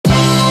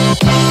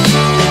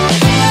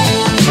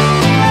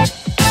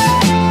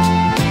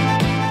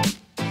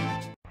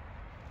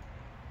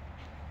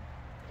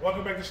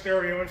Audison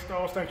Stereo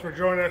Installs. Thanks for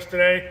joining us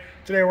today.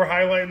 Today we're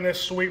highlighting this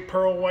sweet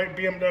pearl white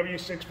BMW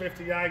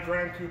 650i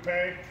Grand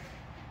Coupe.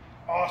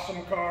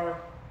 Awesome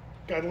car.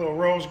 Got little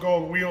rose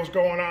gold wheels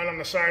going on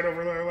the side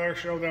over there.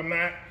 Show them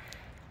that.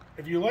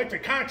 If you like the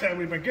content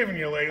we've been giving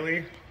you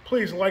lately,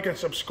 please like and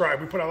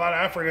subscribe. We put a lot of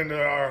effort into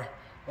our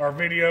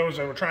videos,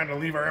 and we're trying to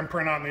leave our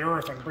imprint on the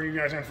earth and bring you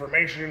guys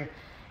information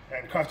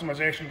and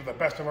customization to the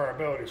best of our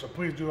ability. So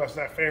please do us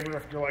that favor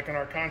if you're liking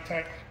our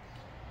content.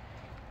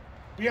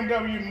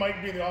 BMW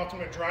might be the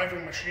ultimate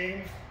driving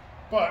machine,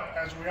 but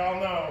as we all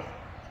know,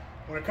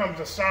 when it comes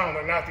to sound,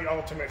 they're not the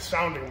ultimate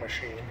sounding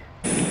machine.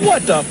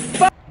 What the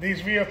fuck?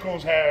 These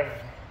vehicles have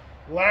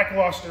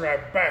lackluster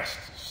at best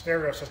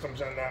stereo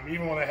systems in them,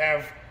 even when they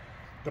have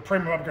the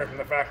premium upgrade from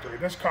the factory.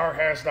 This car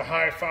has the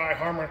hi-fi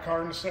Harman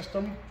Kardon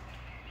system.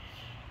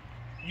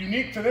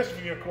 Unique to this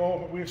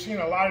vehicle, we've seen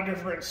a lot of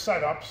different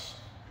setups.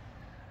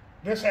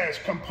 This has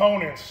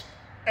components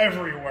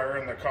everywhere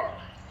in the car.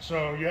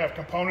 So you have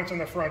components in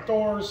the front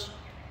doors,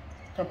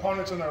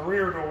 components in the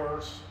rear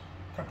doors,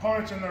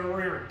 components in the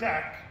rear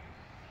deck,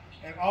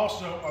 and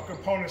also a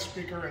component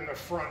speaker in the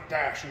front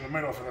dash in the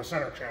middle for the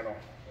center channel.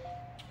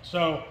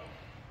 So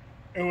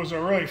it was a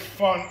really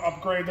fun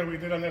upgrade that we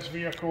did on this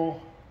vehicle.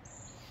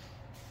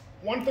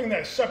 One thing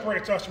that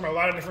separates us from a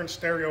lot of different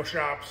stereo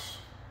shops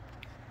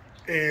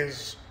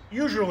is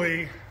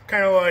usually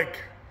kind of like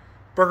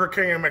Burger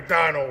King and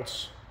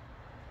McDonald's.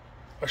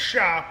 A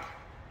shop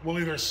will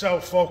either sell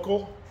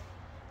Focal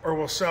or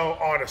will sell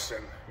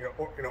Audison, you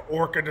know,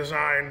 Orca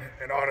Design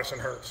and Audison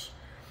Hertz.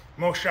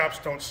 Most shops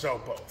don't sell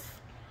both.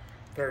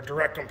 They're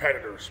direct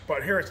competitors.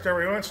 But here at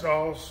Stereo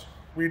Installs,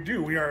 we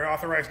do. We are an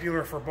authorized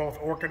dealer for both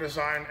Orca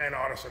Design and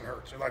Audison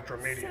Hertz,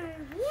 Electromedia.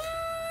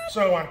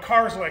 So on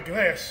cars like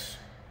this,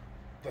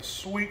 the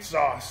sweet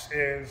sauce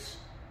is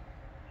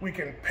we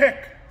can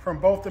pick from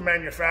both the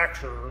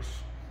manufacturers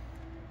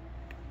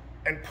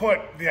and put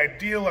the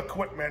ideal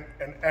equipment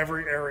in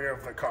every area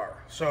of the car.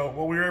 So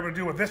what we were able to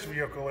do with this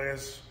vehicle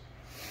is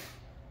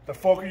the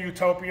Focal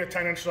Utopia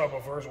 10-inch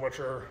subwoofers, which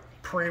are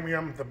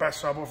premium, the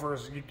best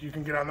subwoofers you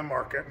can get on the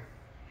market.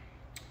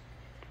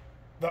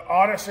 The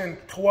Audison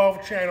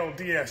 12-channel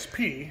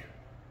DSP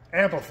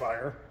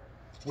amplifier,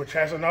 which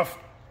has enough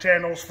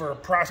channels for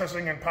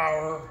processing and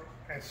power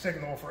and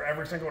signal for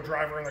every single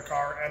driver in the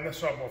car and the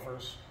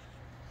subwoofers.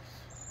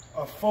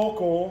 A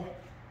Focal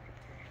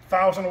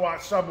 1000-watt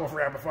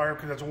subwoofer amplifier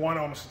because it's 1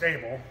 ohm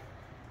stable.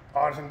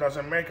 Audison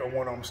doesn't make a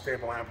 1 ohm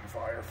stable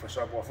amplifier for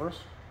subwoofers.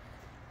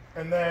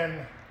 And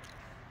then,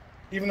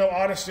 even though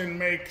Audison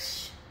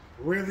makes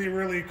really,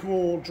 really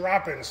cool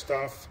drop-in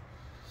stuff,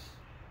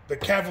 the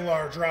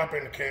Kevlar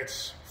drop-in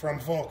kits from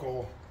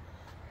Focal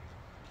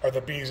are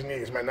the bee's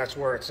knees, man. That's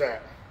where it's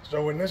at.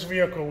 So in this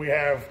vehicle, we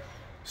have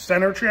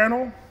center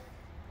channel,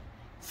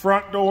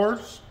 front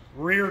doors,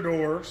 rear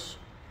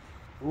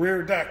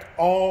deck,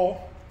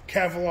 all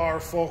Kevlar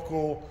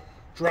Focal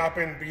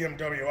drop-in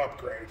BMW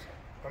upgrade.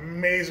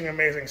 Amazing,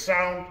 amazing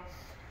sound.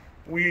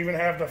 We even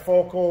have the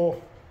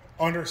Focal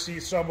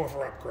underseat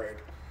subwoofer upgrade.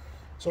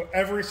 So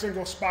every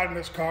single spot in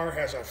this car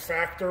has a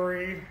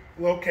factory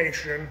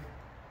location,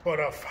 but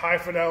a high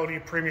fidelity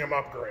premium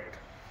upgrade.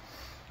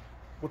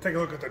 We'll take a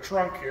look at the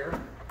trunk here.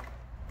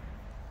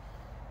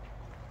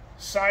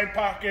 Side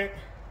pocket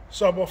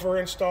subwoofer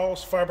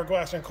installs,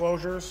 fiberglass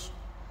enclosures.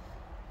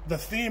 The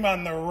theme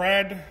on the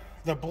red,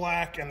 the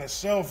black, and the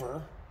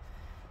silver,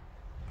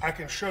 I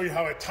can show you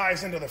how it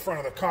ties into the front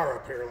of the car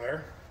up here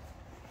there.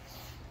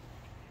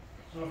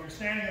 So if you're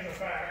standing in the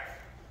back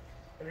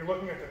and you're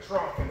looking at the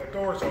trunk and the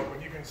door's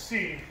open, you can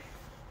see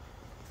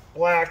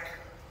black,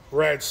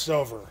 red,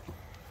 silver.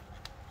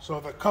 So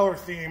the color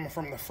theme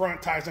from the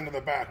front ties into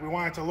the back. We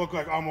want it to look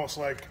like almost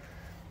like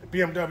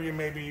BMW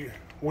maybe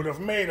would have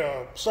made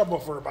a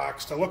subwoofer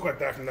box to look like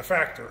that from the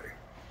factory.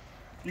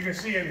 You can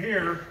see in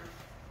here,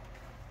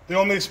 the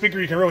only speaker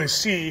you can really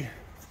see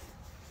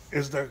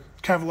is the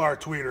Kevlar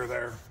tweeter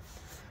there.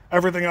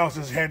 Everything else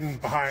is hidden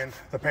behind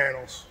the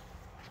panels.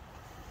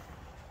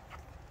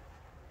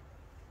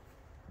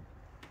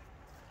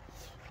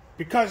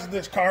 Because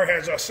this car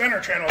has a center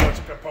channel that's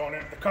a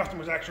component, the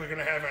customer is actually going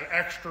to have an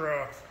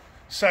extra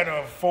set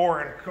of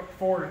Ford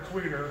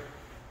tweeter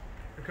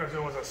because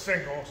it was a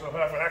single, so he'll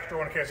have an extra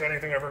one in case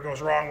anything ever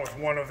goes wrong with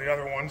one of the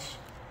other ones.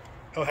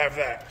 He'll have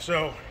that.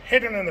 So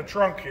hidden in the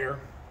trunk here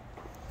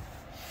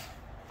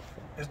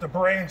is the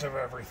brains of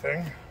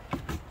everything.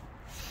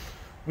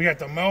 We got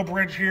the Mel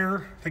bridge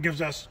here that gives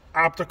us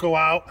optical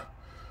out,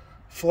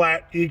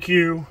 flat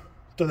EQ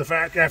to the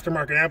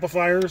aftermarket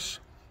amplifiers,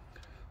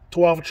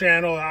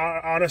 12-channel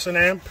Audison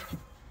amp,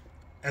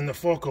 and the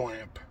Focal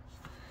amp.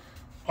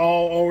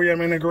 All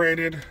OEM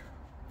integrated,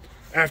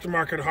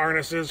 aftermarket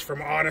harnesses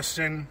from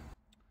Audison.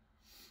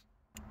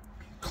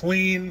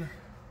 Clean,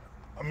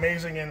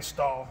 amazing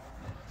install.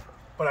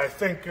 But I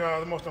think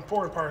the most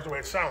important part is the way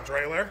it sounds,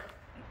 right, Larry?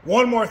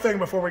 One more thing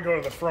before we go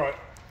to the front.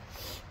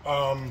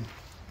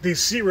 These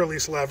seat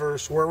release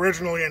levers were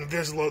originally in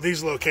these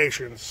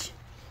locations.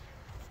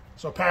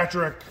 So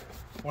Patrick,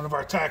 one of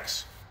our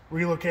techs,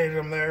 relocated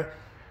them there.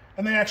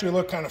 And they actually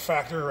look kind of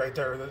factory right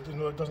there. It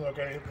doesn't look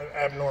any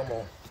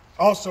abnormal.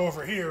 Also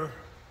over here,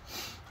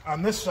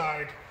 on this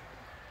side,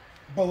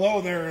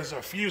 below there is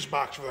a fuse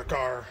box for the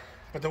car.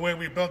 But the way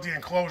we built the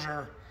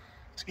enclosure,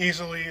 it's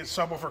easily, the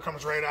subwoofer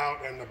comes right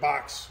out and the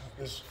box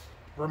is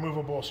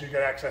removable so you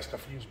get access to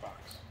fuse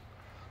box.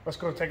 Let's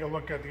go take a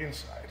look at the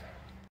inside.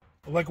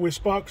 Like we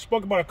spoke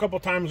about a couple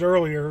times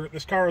earlier,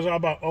 this car is all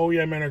about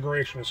OEM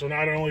integration. So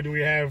not only do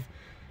we have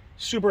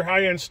super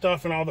high-end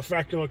stuff and all the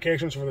factory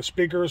locations for the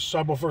speakers,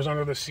 subwoofers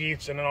under the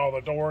seats, and then all the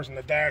doors and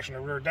the dash and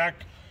the rear deck.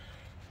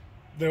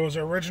 There was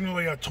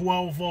originally a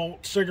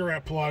 12-volt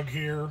cigarette plug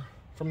here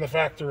from the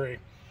factory.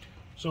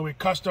 So we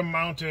custom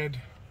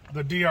mounted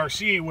the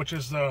DRC, which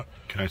is the...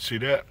 Can I see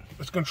that?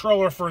 It's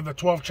controller for the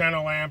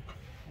 12-channel amp,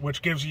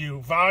 which gives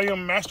you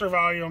volume, master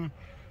volume,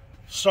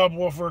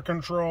 subwoofer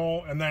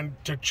control, and then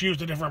to choose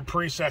the different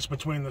presets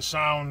between the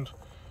sound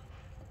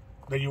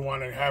that you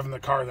want to have in the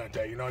car that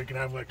day. You know, you can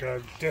have like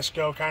a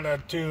disco kind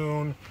of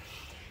tune,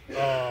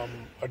 a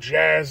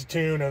jazz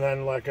tune, and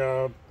then like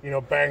a, you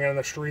know, banging in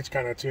the streets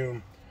kind of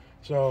tune.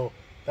 So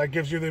that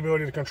gives you the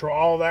ability to control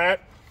all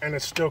that, and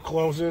it still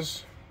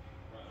closes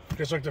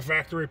just like the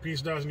factory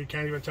piece does, and you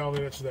can't even tell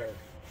that it's there.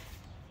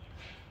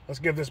 Let's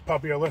give this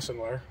puppy a listen,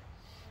 Larry.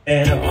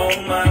 And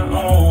on my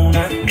own,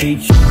 I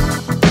hate you.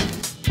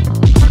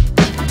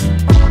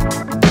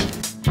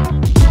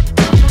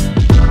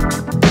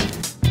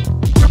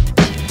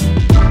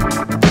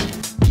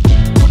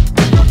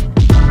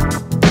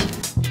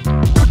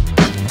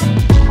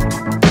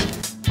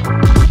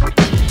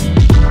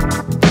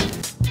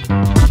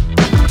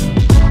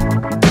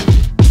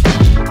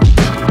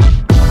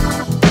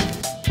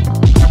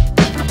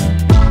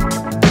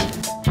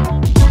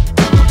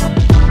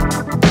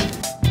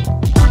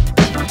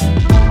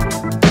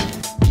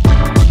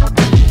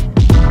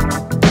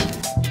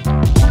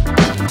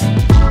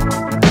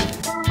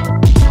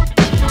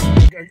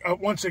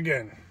 Once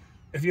again,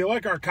 if you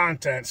like our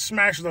content,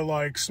 smash the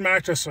like,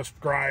 smash the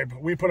subscribe.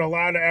 We put a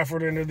lot of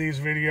effort into these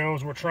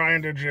videos. We're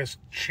trying to just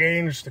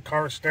change the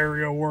car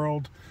stereo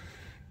world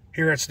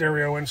here at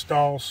Stereo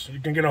Installs.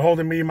 You can get a hold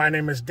of me. My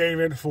name is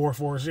David,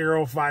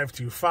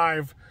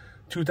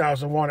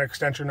 440-525-2001,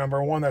 extension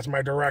number 1. That's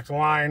my direct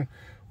line.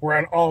 We're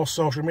on all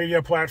social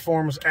media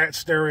platforms at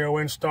Stereo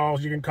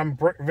Installs. You can come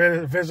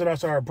visit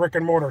us at our brick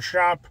and mortar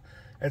shop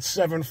at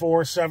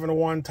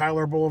 7471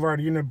 Tyler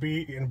Boulevard, Unit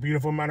B in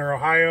beautiful Mentor,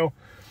 Ohio.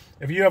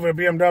 If you have a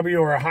BMW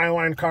or a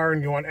Highline car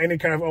and you want any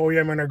kind of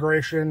OEM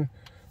integration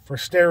for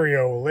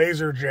stereo,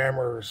 laser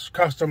jammers,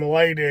 custom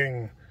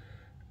lighting,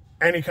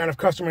 any kind of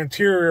custom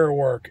interior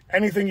work,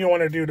 anything you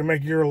want to do to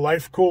make your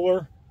life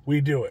cooler, we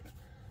do it.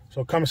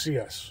 So come see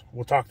us.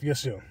 We'll talk to you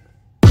soon.